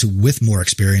got guys who with more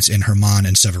experience in Germán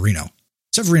and Severino.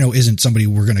 Severino isn't somebody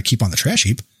we're going to keep on the trash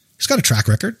heap. He's got a track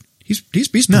record. He's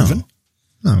proven.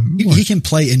 No, he can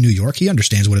play in New York. He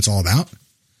understands what it's all about.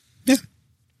 Yeah.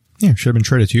 Yeah, should have been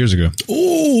traded 2 years ago.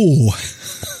 Oh.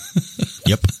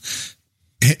 Yep.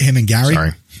 Him and Gary?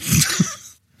 Sorry.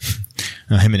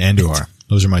 No, him and Andujar.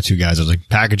 Those are my 2 guys. I was like,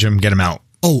 package him, get him out.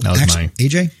 Oh, that was actually,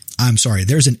 AJ, I'm sorry.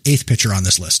 There's an 8th pitcher on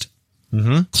this list.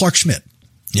 Mm-hmm. Clark Schmidt.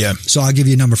 Yeah. So I'll give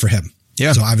you a number for him.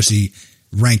 Yeah. So obviously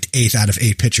ranked 8th out of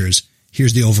 8 pitchers.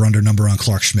 Here's the over-under number on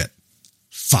Clark Schmidt.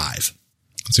 5.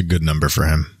 That's a good number for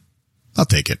him. I'll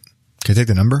take it. Can I take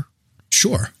the number?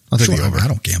 Sure. I'll take the over. I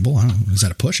don't gamble. Is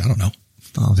that a push? I don't know.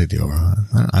 I'll take the over.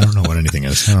 I don't know what anything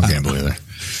is. I don't gamble either.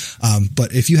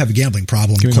 But if you have a gambling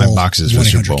problem, give me call my boxes for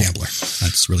Super Bowl. 1-800-GAMBLER.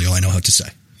 That's really all I know how to say.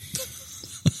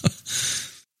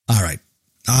 All right.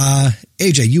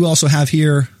 AJ, you also have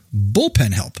here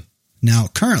bullpen help. Now,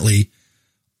 currently,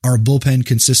 our bullpen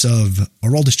consists of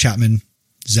Aroldis Chapman,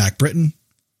 Zach Britton,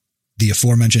 the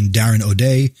aforementioned Darren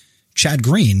O'Day, Chad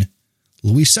Green,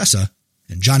 Luis Sessa,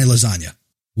 and Johnny Lasagna.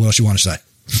 What else you want to say?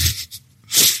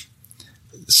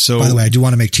 So, by the way, I do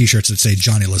want to make T-shirts that say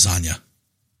Johnny Lasagna.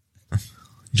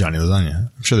 Johnny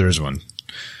Lasagna. I'm sure there is one.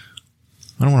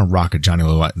 I don't want to rock a Johnny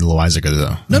Loizaga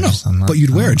though. No. But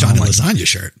you'd wear a Johnny Lasagna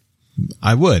shirt.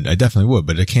 I would. I definitely would.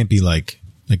 But it can't be like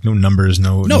no numbers,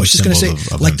 no. No, it's just going to say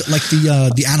like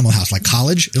the Animal House, like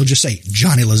college. It'll just say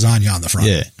Johnny Lasagna on the front.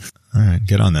 Yeah. All right,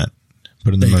 get on that.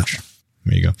 Put in the merch.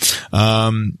 There you go.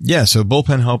 Yeah. So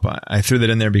bullpen help. I threw that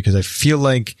in there because I feel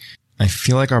like our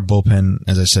bullpen,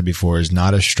 as I said before, is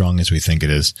not as strong as we think it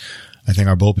is. I think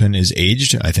our bullpen is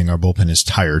aged. I think our bullpen is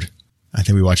tired. I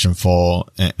think we watched him fall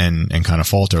and kind of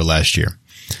falter last year.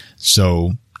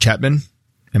 So Chapman,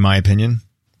 in my opinion,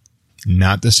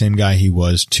 not the same guy he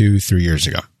was 2-3 years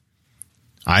ago.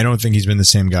 I don't think he's been the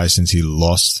same guy since he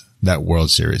lost that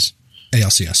World Series.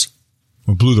 ALCS.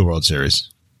 Or blew the World Series.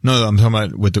 No, I'm talking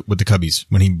about with the Cubbies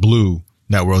when he blew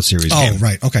that World Series game. Oh,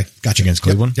 right. Okay. Gotcha. Against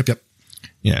Cleveland? Yep.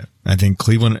 Yeah. I think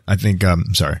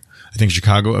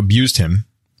Chicago abused him.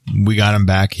 We got him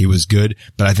back. He was good,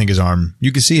 but I think his arm,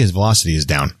 you can see his velocity is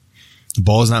down. The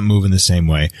ball is not moving the same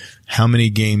way. How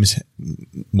many games,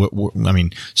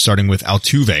 starting with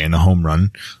Altuve in the home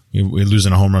run, we're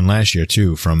losing a home run last year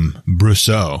too from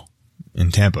Brousseau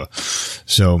in Tampa.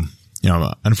 So,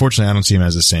 unfortunately I don't see him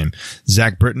as the same.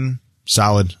 Zach Britton,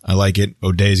 solid. I like it.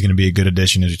 O'Day is going to be a good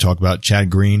addition as we talk about.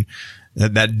 Chad Green,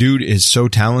 that dude is so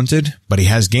talented, but he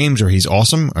has games where he's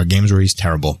awesome or games where he's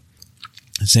terrible.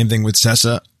 Same thing with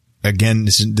Sessa. Again,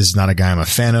 this is not a guy I'm a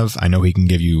fan of. I know he can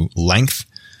give you length.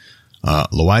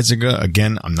 Loizaga,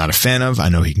 again, I'm not a fan of. I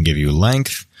know he can give you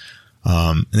length.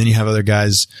 And then you have other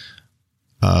guys,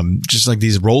 just like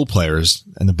these role players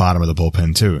in the bottom of the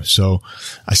bullpen too. So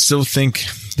I still think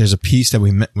there's a piece that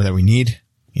we need.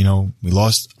 We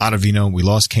lost Ottavino, we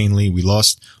lost Canely, we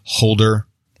lost Holder.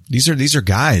 These are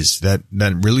guys that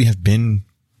really have been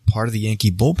part of the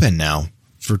Yankee bullpen now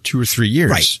for 2 or 3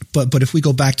 years. Right. But if we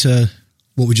go back to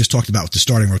what we just talked about with the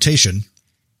starting rotation,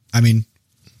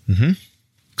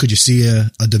 could you see a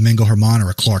Domingo Germán or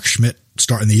a Clark Schmidt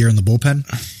starting the year in the bullpen,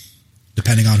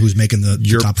 depending on who's making the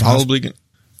top five?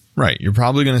 Right. You're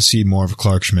probably going to see more of a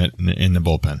Clark Schmidt in the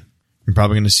bullpen. You're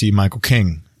probably going to see Michael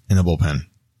King in the bullpen.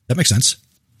 That makes sense.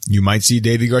 You might see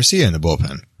Davy Garcia in the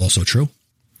bullpen. Also true.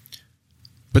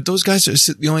 But those guys,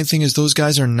 the only thing is those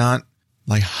guys are not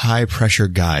like high pressure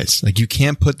guys. Like you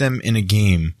can't put them in a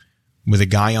game with a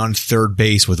guy on third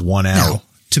base with 1 out. Now,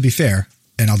 to be fair,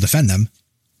 and I'll defend them,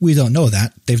 we don't know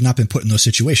that. They've not been put in those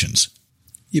situations.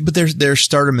 Yeah, but their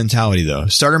starter mentality though.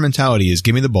 Starter mentality is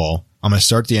give me the ball. I'm going to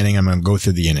start the inning. I'm going to go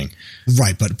through the inning.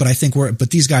 Right. But I think but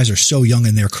these guys are so young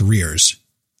in their careers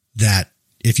that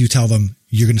if you tell them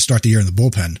you're going to start the year in the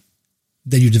bullpen,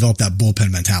 then you develop that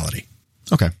bullpen mentality.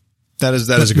 Okay. That is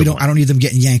a good point. I don't need them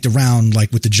getting yanked around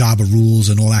like with the Jabba rules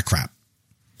and all that crap.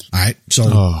 All right.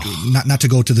 So not to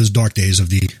go to those dark days of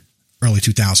the early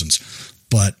 2000s,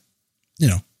 but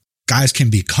guys can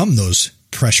become those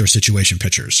pressure situation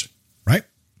pitchers, right?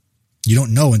 You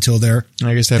don't know until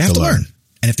I guess they have to learn.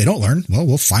 And if they don't learn, well,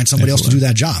 we'll find somebody else to do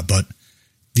that job. But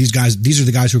these are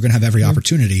the guys who are going to have every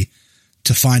opportunity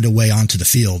to find a way onto the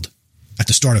field at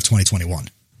the start of 2021.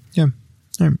 Yeah.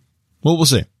 All right. Well, we'll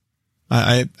see.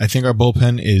 I think our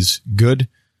bullpen is good.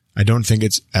 I don't think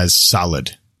it's as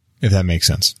solid, if that makes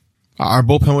sense. Our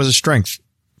bullpen was a strength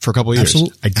for a couple of years.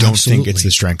 I don't think it's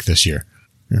the strength this year.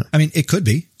 Yeah. I mean, it could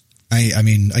be. I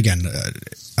mean, again,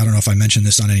 I don't know if I mentioned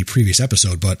this on any previous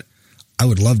episode, but I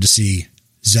would love to see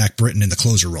Zach Britton in the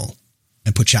closer role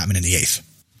and put Chapman in the 8th.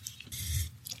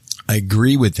 I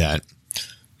agree with that.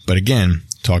 But again,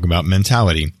 talk about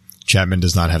mentality. Chapman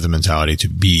does not have the mentality to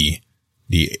be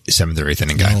the 7th or 8th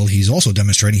inning guy. Well, he's also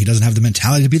demonstrating he doesn't have the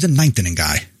mentality to be the 9th inning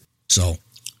guy. So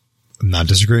I'm not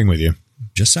disagreeing with you.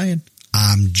 Just saying.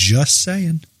 I'm just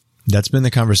saying. That's been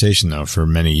the conversation, though, for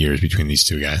many years between these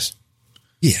two guys.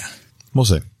 Yeah. We'll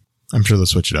see. I'm sure they'll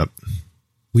switch it up.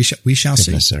 We shall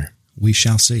see. Necessary. We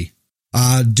shall see.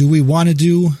 Do we want to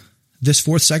do this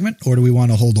 4th segment or do we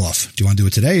want to hold off? Do you want to do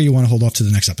it today or do you want to hold off to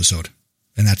the next episode?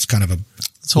 And that's kind of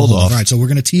let's hold off. All right. So we're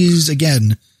going to tease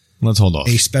again. Let's hold off.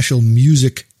 A special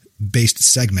music based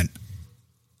segment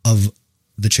of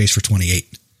the Chase for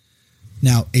 28.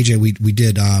 Now, AJ,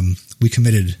 we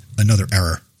committed another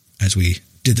error as we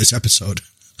did this episode.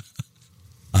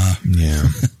 Yeah.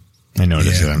 I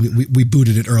noticed that. We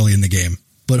booted it early in the game,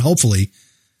 but hopefully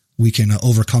we can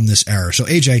overcome this error. So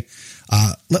AJ,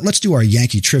 let's do our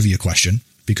Yankee trivia question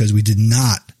because we did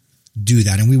not do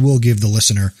that. And we will give the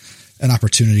listener an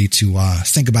opportunity to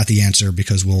think about the answer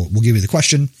because we'll give you the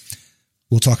question.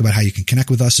 We'll talk about how you can connect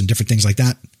with us and different things like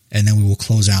that. And then we will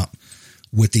close out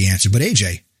with the answer. But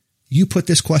AJ, you put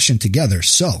this question together.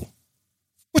 So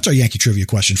what's our Yankee trivia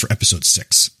question for episode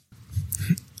 6?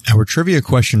 Our trivia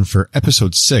question for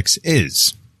episode 6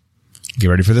 is, get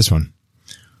ready for this one.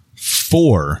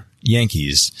 4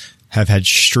 Yankees have had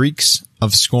streaks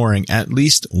of scoring at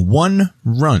least 1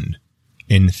 run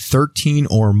in 13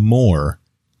 or more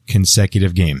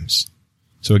consecutive games.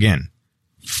 So again,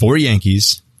 4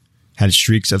 Yankees had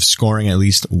streaks of scoring at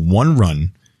least 1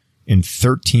 run in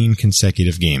 13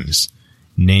 consecutive games.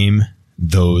 Name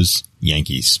those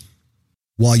Yankees.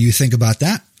 While you think about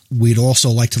that, we'd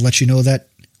also like to let you know that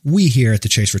we here at the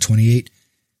Chase for 28,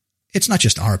 it's not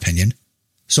just our opinion.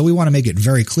 So we want to make it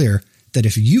very clear that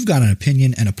if you've got an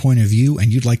opinion and a point of view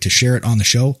and you'd like to share it on the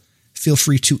show, feel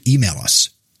free to email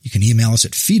us. You can email us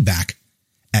at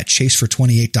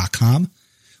feedback@chasefor28.com.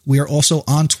 We are also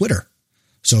on Twitter.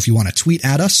 So if you want to tweet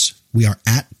at us, we are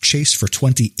at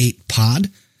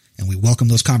chasefor28pod, and we welcome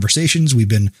those conversations. We've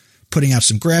been putting out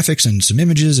some graphics and some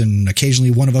images, and occasionally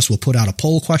one of us will put out a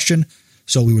poll question.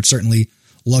 So we would certainly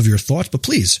love your thoughts, but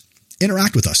please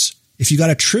interact with us. If you got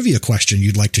a trivia question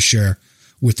you'd like to share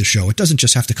with the show, it doesn't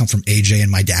just have to come from AJ and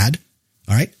my dad.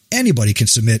 All right. Anybody can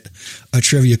submit a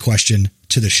trivia question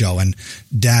to the show. And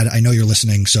Dad, I know you're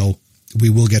listening, so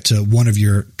we will get to one of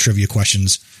your trivia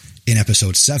questions in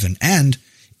episode 7. And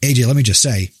AJ, let me just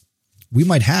say, we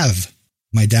might have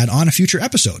my dad on a future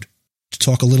episode to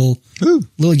talk a little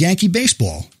Yankee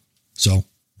baseball. So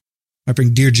I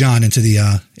bring Dear John into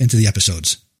the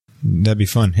episodes. That'd be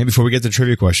fun. Hey, before we get to the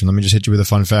trivia question, let me just hit you with a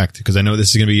fun fact because I know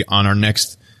this is going to be on our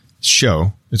next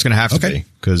show. It's going to have to be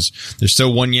because there's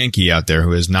still one Yankee out there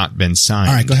who has not been signed.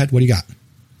 All right, go ahead. What do you got?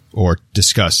 Or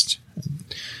discussed.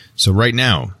 So right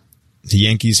now, the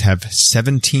Yankees have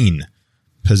 17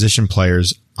 position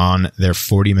players on their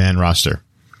 40-man roster.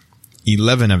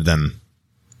 11 of them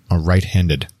are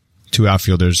right-handed. 2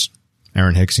 outfielders,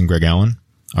 Aaron Hicks and Greg Allen,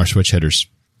 are switch hitters.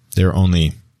 There are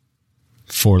only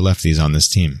 4 lefties on this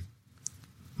team.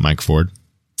 Mike Ford.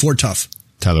 Ford tough.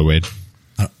 Tyler Wade.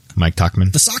 Mike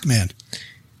Tauchman. The sock man.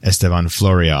 Esteban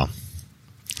Florial.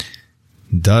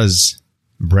 Does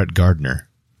Brett Gardner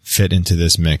fit into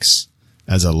this mix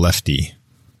as a lefty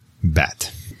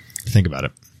bat? Think about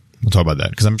it. We'll talk about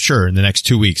that because I'm sure in the next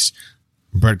 2 weeks,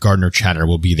 Brett Gardner chatter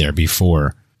will be there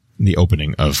before the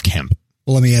opening of camp.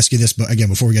 Well, let me ask you this, but again,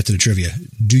 before we get to the trivia,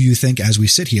 do you think as we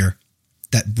sit here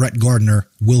that Brett Gardner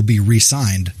will be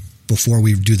re-signed before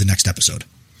we do the next episode?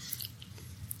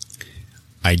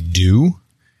 I do,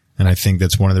 and I think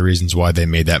that's one of the reasons why they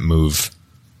made that move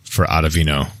for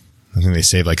Ottavino. I think they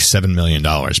saved like $7 million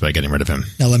by getting rid of him.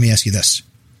 Now, let me ask you this.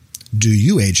 Do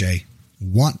you, AJ,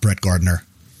 want Brett Gardner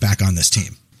back on this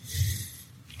team?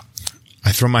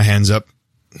 I throw my hands up.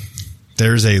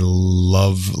 There's a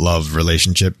love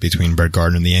relationship between Brett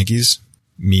Gardner and the Yankees.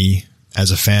 Me,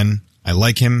 as a fan, I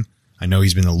like him. I know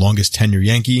he's been the longest tenure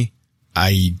Yankee.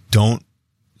 I don't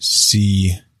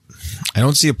see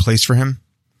a place for him,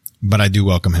 but I do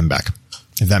welcome him back,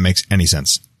 if that makes any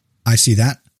sense. I see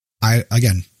that. I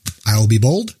will be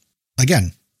bold.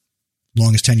 Again,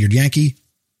 longest tenured Yankee,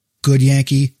 good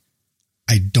Yankee.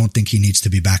 I don't think he needs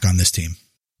to be back on this team.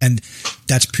 And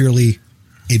that's purely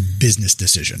a business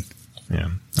decision. Yeah,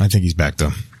 I think he's back,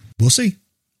 though. We'll see.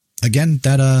 Again,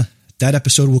 that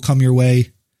episode will come your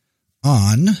way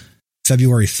on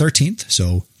February 13th,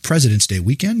 so President's Day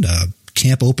weekend.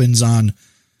 Camp opens on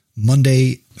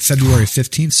Monday, February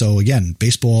 15th. So again,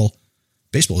 baseball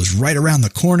is right around the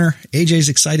corner. AJ's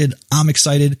excited. I'm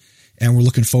excited. And we're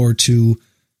looking forward to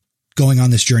going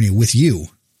on this journey with you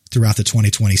throughout the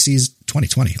 2020 season.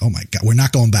 2020. Oh my God. We're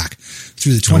not going back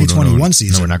through the 2021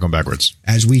 season. No, we're not going backwards.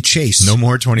 As we chase. No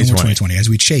more 2020. As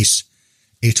we chase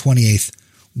a 28th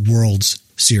World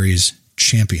Series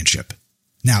championship.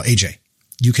 Now, AJ,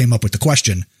 you came up with the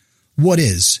question. What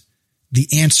is the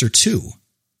answer to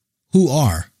who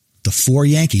are the 4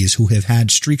 Yankees who have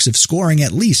had streaks of scoring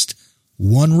at least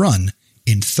 1 run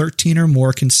in 13 or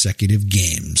more consecutive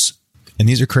games? And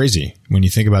these are crazy when you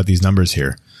think about these numbers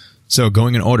here. So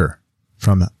going in order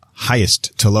from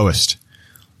highest to lowest,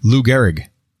 Lou Gehrig,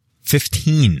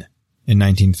 15 in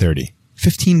 1930.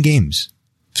 15 games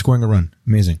scoring a run.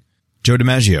 Amazing. Joe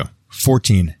DiMaggio,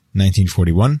 14 in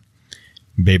 1941.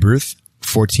 Babe Ruth,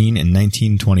 14 in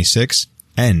 1926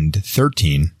 and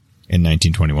 13 in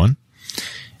 1921.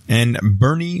 And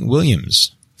Bernie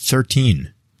Williams,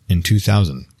 13 in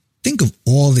 2000. Think of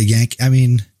all the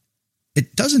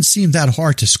it doesn't seem that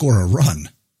hard to score a run.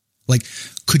 Like,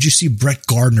 could you see Brett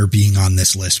Gardner being on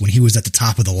this list when he was at the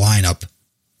top of the lineup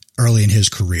early in his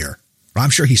career? I'm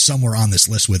sure he's somewhere on this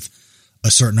list with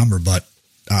a certain number, but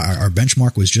our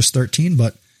benchmark was just 13,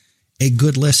 but a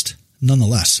good list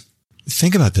nonetheless.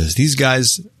 Think about this. These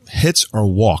guys, hits or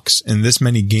walks in this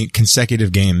many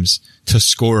consecutive games to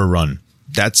score a run.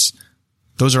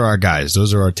 Those are our guys.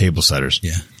 Those are our table setters.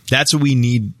 Yeah. That's what we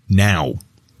need now.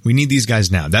 We need these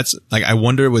guys now. That's like, I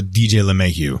wonder what DJ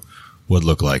LeMahieu would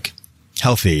look like.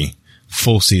 Healthy,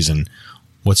 full season.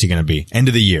 What's he going to be? End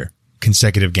of the year,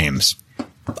 consecutive games.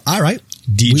 All right.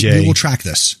 DJ. We will track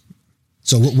this.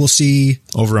 So we'll see.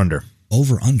 Over under.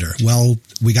 Well,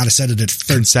 we got to set it at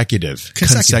consecutive.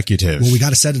 Well, we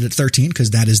got to set it at 13 because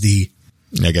that is the.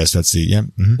 I guess that's the, yeah.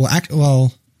 Mm-hmm.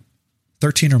 Well,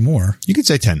 13 or more. You could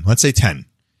say 10. Let's say 10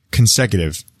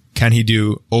 consecutive. Can he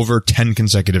do over 10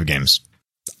 consecutive games?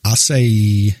 I'll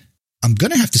say, I'm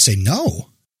going to have to say no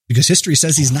because history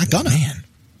says he's not going to. Man.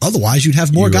 Otherwise, you'd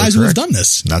have more guys who have done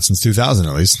this. Not since 2000,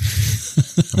 at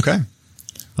least. Okay.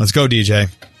 Let's go, DJ.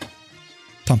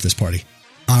 Pump this party.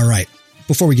 All right.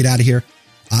 Before we get out of here,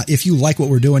 if you like what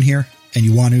we're doing here and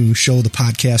you want to show the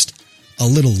podcast a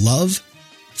little love,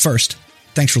 first,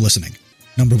 thanks for listening.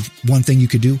 Number one thing you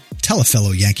could do, tell a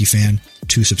fellow Yankee fan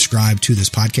to subscribe to this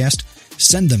podcast.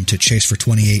 Send them to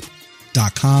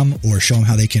chasefor28.com or show them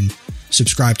how they can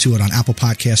subscribe to it on Apple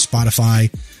Podcasts, Spotify,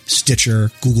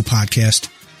 Stitcher, Google Podcast,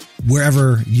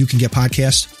 wherever you can get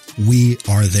podcasts, we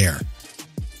are there.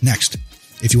 Next,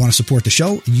 if you want to support the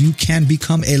show, you can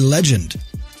become a legend.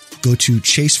 Go to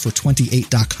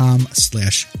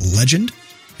chasefor28.com/legend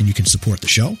and you can support the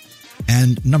show.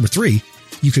 And number 3,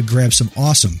 you could grab some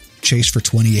awesome Chase for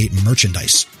 28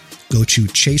 merchandise. Go to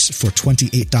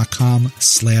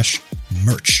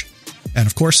chasefor28.com/merch. And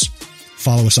of course,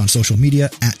 follow us on social media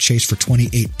at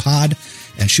chasefor28pod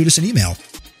and shoot us an email,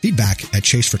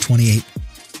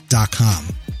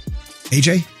 feedback@chasefor28.com.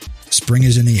 AJ, spring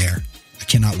is in the air. I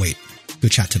cannot wait.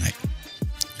 Good chat tonight.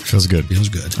 Feels good.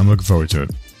 I'm looking forward to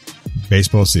it.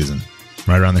 Baseball season.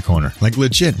 Right around the corner. Like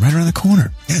legit, right around the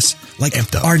corner. Yes. Like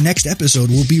our next episode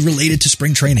will be related to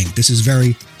spring training. This is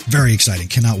very, very exciting.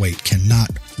 Cannot wait. Cannot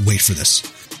wait for this.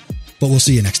 But we'll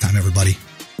see you next time, everybody.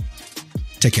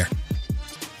 Take care.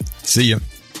 See ya.